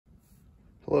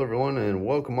Hello everyone and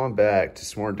welcome on back to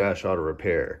Smart Dash Auto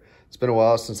Repair. It's been a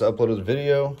while since I uploaded the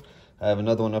video. I have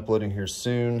another one uploading here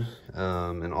soon,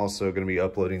 and also going to be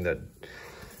uploading that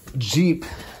Jeep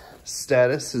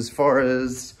status as far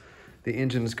as the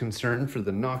engine is concerned for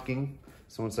the knocking.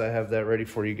 So once I have that ready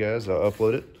for you guys, I'll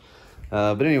upload it.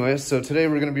 But anyway, so today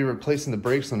we're going to be replacing the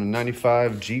brakes on a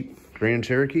 95 Jeep Grand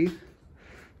Cherokee.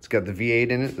 It's got the V8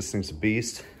 in it. This thing's a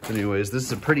beast. But anyways, this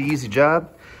is a pretty easy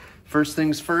job. First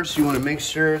things first, you want to make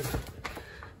sure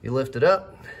you lift it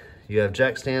up. You have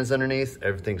jack stands underneath,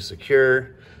 everything's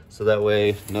secure, so that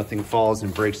way nothing falls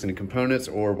and breaks any components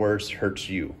or worse, hurts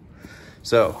you.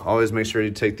 So always make sure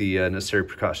you take the necessary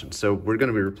precautions. So we're going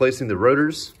to be replacing the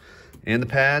rotors and the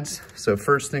pads. So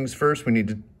first things first, we need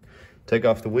to take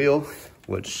off the wheel,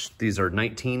 which these are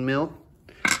 19 mil.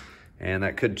 And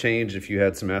that could change if you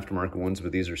had some aftermarket ones,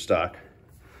 but these are stock.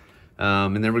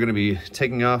 And then we're going to be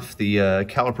taking off the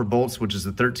caliper bolts, which is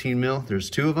a 13 mil.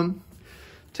 There's two of them.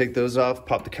 Take those off,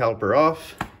 pop the caliper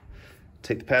off,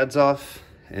 take the pads off,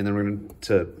 and then we're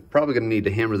probably going to need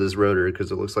to hammer this rotor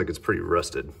because it looks like it's pretty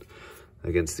rusted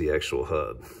against the actual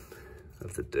hub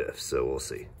of the diff. So we'll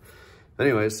see.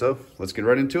 Anyway, so let's get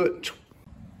right into it.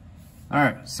 All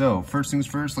right, so first things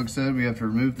first, like I said, we have to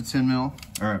remove the 13 mil.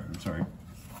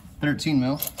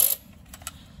 So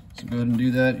go ahead and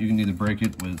do that. You can either break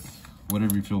it with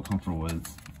whatever you feel comfortable with.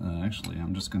 Actually,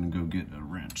 I'm just gonna go get a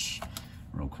wrench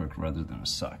real quick rather than a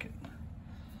socket.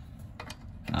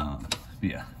 But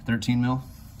yeah, 13 mil.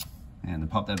 And then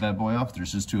pop that bad boy off.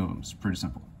 There's just two of them. It's pretty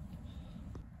simple.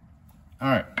 All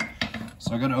right,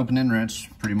 so I got an open-end wrench,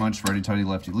 pretty much righty-tighty,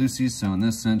 lefty-loosey. So in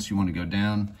this sense, you want to go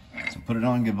down. So put it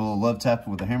on, give it a little love tap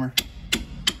with a hammer.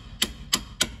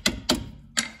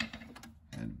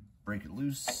 And break it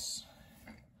loose.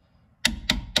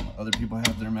 Other people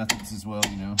have their methods as well,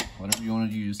 you know, whatever you want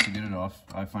to use to get it off.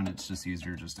 I find it's just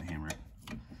easier just to hammer it.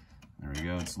 There we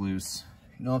go, it's loose.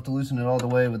 You don't have to loosen it all the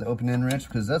way with the open-end wrench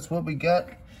because that's what we got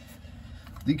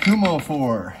the Kumo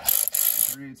for.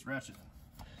 3/8 ratchet.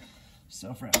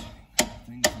 Self-ratcheting.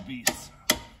 Thing's a beast.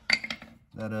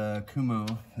 That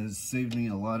Kumo has saved me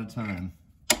a lot of time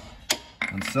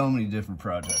on so many different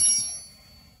projects.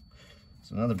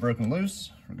 So now they're broken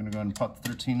loose. We're gonna go ahead and pop the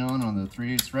 13 on the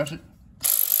 3/8 ratchet.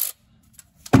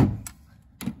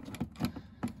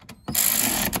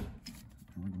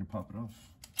 We're gonna pop it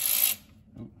off.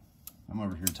 Oh, I'm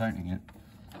over here tightening it.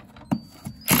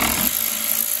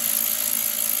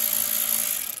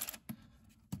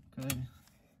 Okay,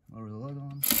 lower the lug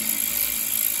on.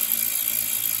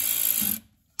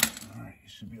 All right, you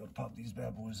should be able to pop these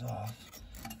bad boys off.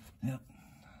 Yep.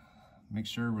 Make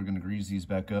sure we're gonna grease these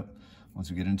back up once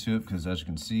we get into it, because as you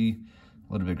can see,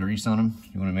 a little bit of grease on them.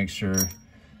 You wanna make sure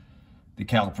the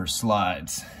caliper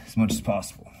slides as much as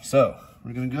possible. So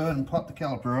we're gonna go ahead and pop the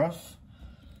caliper off.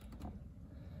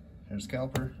 There's the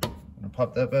caliper. I'm gonna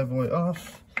pop that bad boy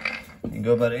off. You can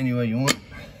go about it any way you want.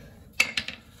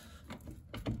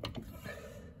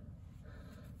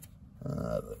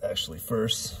 Actually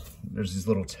first, there's these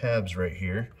little tabs right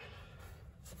here.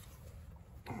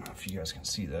 I don't know if you guys can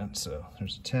see that. So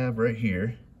there's a tab right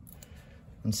here.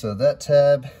 And so that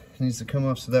tab needs to come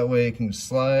up so that way it can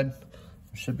slide.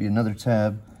 There should be another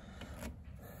tab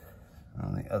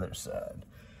on the other side.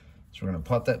 So we're gonna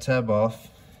pop that tab off,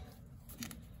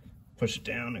 push it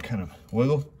down and kind of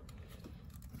wiggle.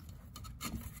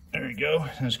 There you go.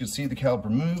 As you can see, the caliper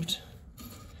moved.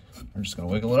 We're just gonna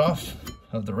wiggle it off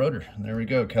of the rotor. And there we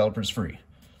go, caliper's free.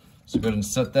 So go ahead and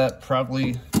set that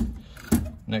probably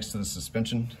next to the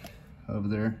suspension over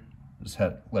there. Just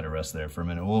let it rest there for a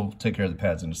minute. We'll take care of the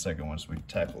pads in a second once we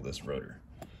tackle this rotor.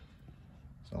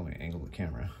 So let me angle the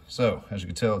camera. So as you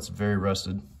can tell, it's very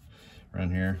rusted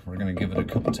around here. We're gonna give it a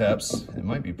couple taps. It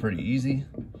might be pretty easy,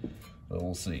 but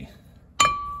we'll see.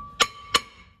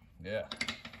 Yeah,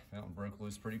 that one broke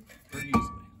loose pretty easily.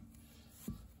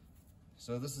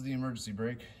 So this is the emergency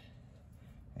brake,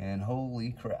 and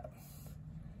holy crap,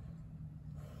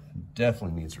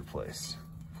 definitely needs replaced.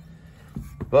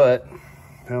 But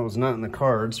that was not in the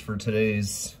cards for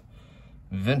today's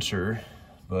venture,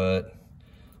 but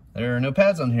there are no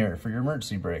pads on here for your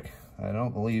emergency brake. I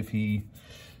don't believe he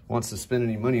wants to spend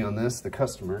any money on this, the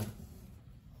customer,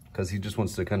 because he just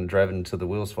wants to kind of drive it until the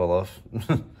wheels fall off.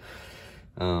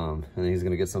 And then he's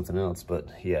gonna get something else. But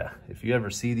yeah, if you ever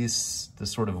see this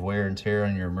sort of wear and tear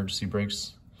on your emergency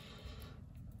brakes,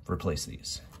 replace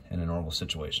these in a normal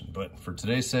situation. But for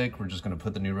today's sake, we're just gonna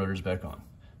put the new rotors back on.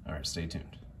 All right, stay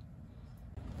tuned.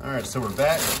 All right, so we're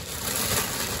back.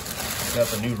 Got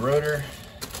the new rotor.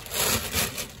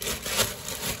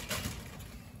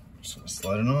 Just gonna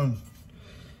slide it on.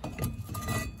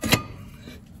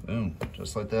 Boom,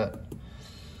 just like that.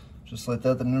 Just like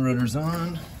that, the new rotor's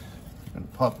on. I'm gonna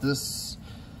pop these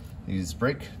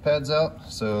brake pads out.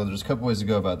 So there's a couple ways to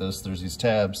go about this. There's these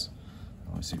tabs.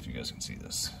 Let me see if you guys can see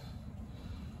this.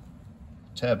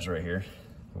 Tabs right here.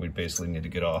 We basically need to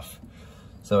get off.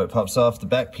 So it pops off. The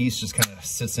back piece just kind of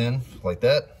sits in like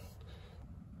that.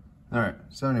 All right,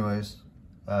 so anyways,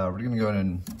 we're gonna go ahead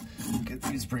and get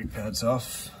these brake pads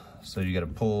off. So you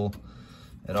gotta pull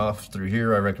it off through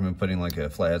here. I recommend putting like a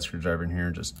flathead screwdriver in here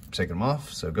and just taking them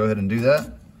off. So go ahead and do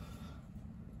that.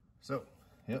 So,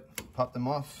 yep, pop them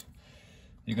off.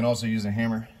 You can also use a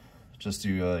hammer just to,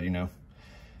 you know,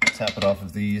 tap it off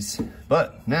of these.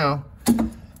 But now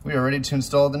we are ready to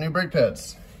install the new brake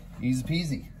pads. Easy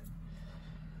peasy.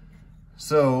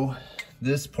 So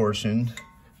this portion,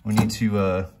 we need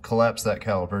to collapse that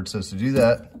caliper. So to do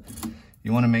that,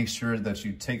 you want to make sure that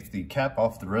you take the cap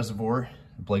off the reservoir,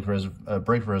 brake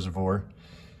reservoir,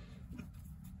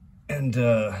 and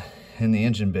in the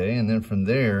engine bay. And then from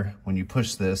there, when you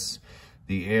push this,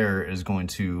 the air is going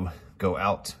to go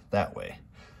out that way.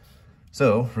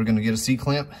 So we're going to get a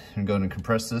C-clamp and go ahead and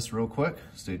compress this real quick.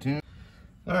 Stay tuned.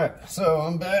 All right, so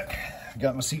I'm back.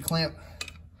 Got my C-clamp.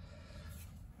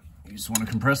 You just want to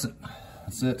compress it.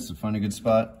 That's it. So find a good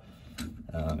spot.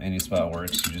 Any spot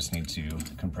works. You just need to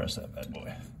compress that bad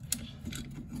boy.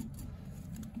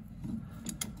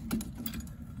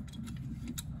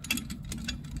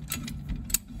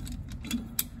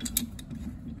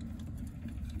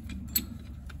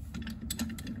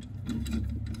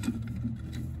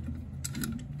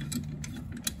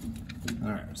 All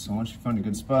right, so once you find a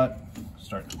good spot,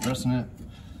 start compressing it.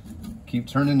 Keep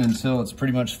turning until it's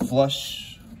pretty much flush.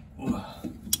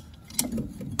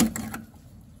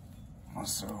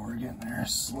 So we're getting there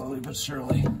slowly but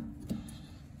surely.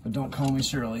 But don't call me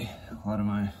Shirley. A lot of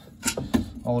my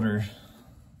older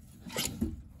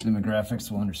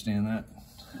demographics will understand that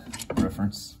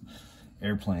reference.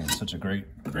 Airplane, such a great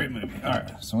movie. All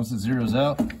right, so once it zeroes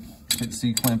out, take the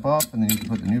C-clamp off, and then you can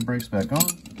put the new brakes back on.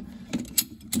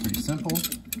 Pretty simple.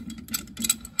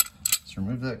 Just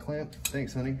remove that clamp.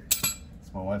 Thanks, honey.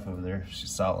 It's my wife over there.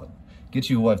 She's solid. Get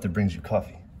you a wife that brings you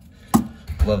coffee.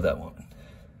 Love that woman.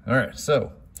 All right,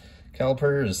 so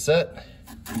caliper is set.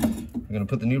 We're gonna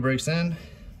put the new brakes in.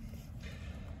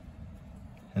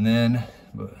 And then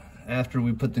after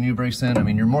we put the new brakes in, I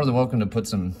mean, you're more than welcome to put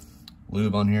some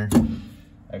lube on here.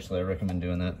 Actually, I recommend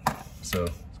doing that. So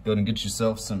go ahead and get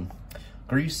yourself some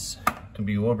grease. It can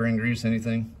be oil bearing grease,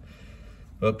 anything.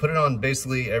 But put it on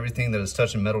basically everything that is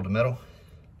touching metal to metal.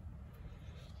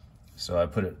 So I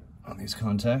put it on these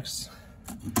contacts.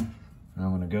 And I'm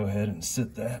gonna go ahead and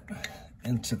sit that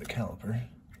into the caliper.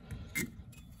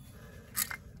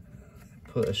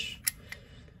 Push.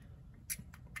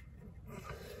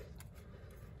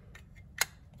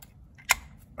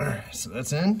 All right, so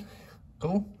that's in.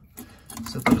 Cool.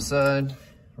 Set that aside.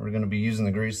 We're gonna be using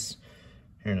the grease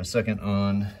here in a second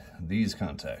on these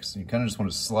contacts. You kind of just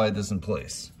want to slide this in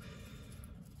place.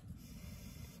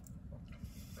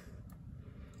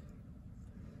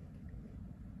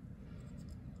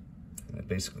 And it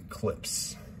basically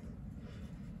clips.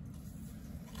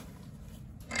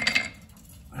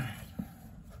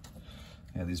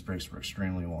 Yeah, these brakes were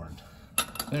extremely worn.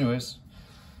 Anyways,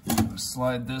 I'm gonna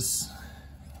slide this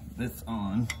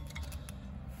on.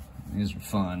 These are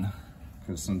fun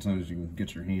because sometimes you can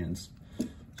get your hands.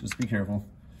 Just be careful.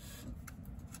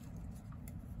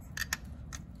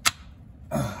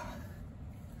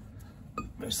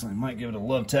 Basically, I might give it a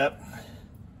love tap.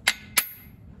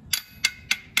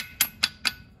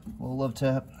 A little love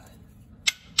tap.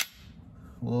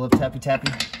 A little love tappy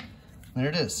tappy. There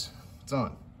it is. It's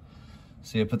on.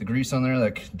 See, I put the grease on there.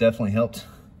 That definitely helped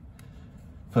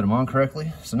put them on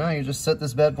correctly. So now you just set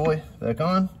this bad boy back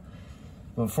on.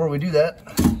 But before we do that,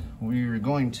 we're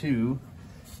going to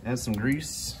add some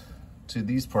grease to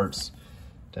these parts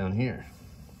down here,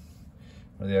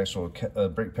 where the actual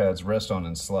brake pads rest on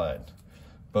and slide,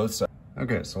 both sides.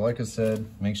 Okay, so like I said,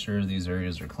 make sure these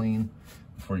areas are clean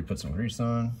before you put some grease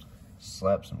on.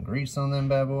 Slap some grease on them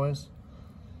bad boys.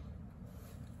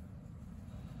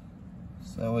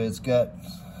 So that way it's got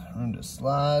room to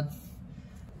slide.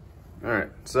 All right,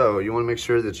 so you want to make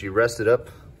sure that you rest it up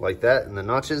like that in the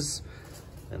notches,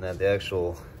 and that the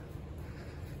actual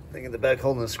thing in the back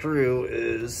holding the screw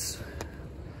is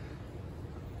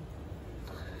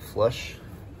flush.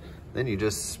 Then you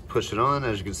just push it on.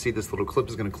 As you can see, this little clip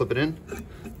is going to clip it in.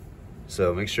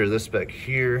 So make sure this back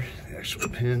here, the actual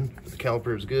pin, the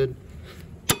caliper is good.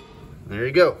 There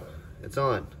you go, it's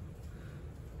on.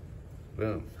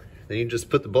 Boom. Then you just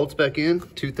put the bolts back in,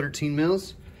 2 13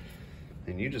 mils,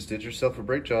 and you just did yourself a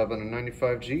brake job on a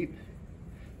 95 Jeep.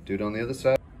 Do it on the other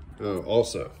side.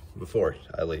 Also, before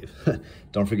I leave,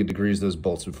 don't forget to grease those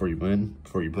bolts before you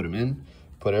put them in.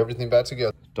 Put everything back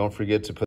together. Don't forget to put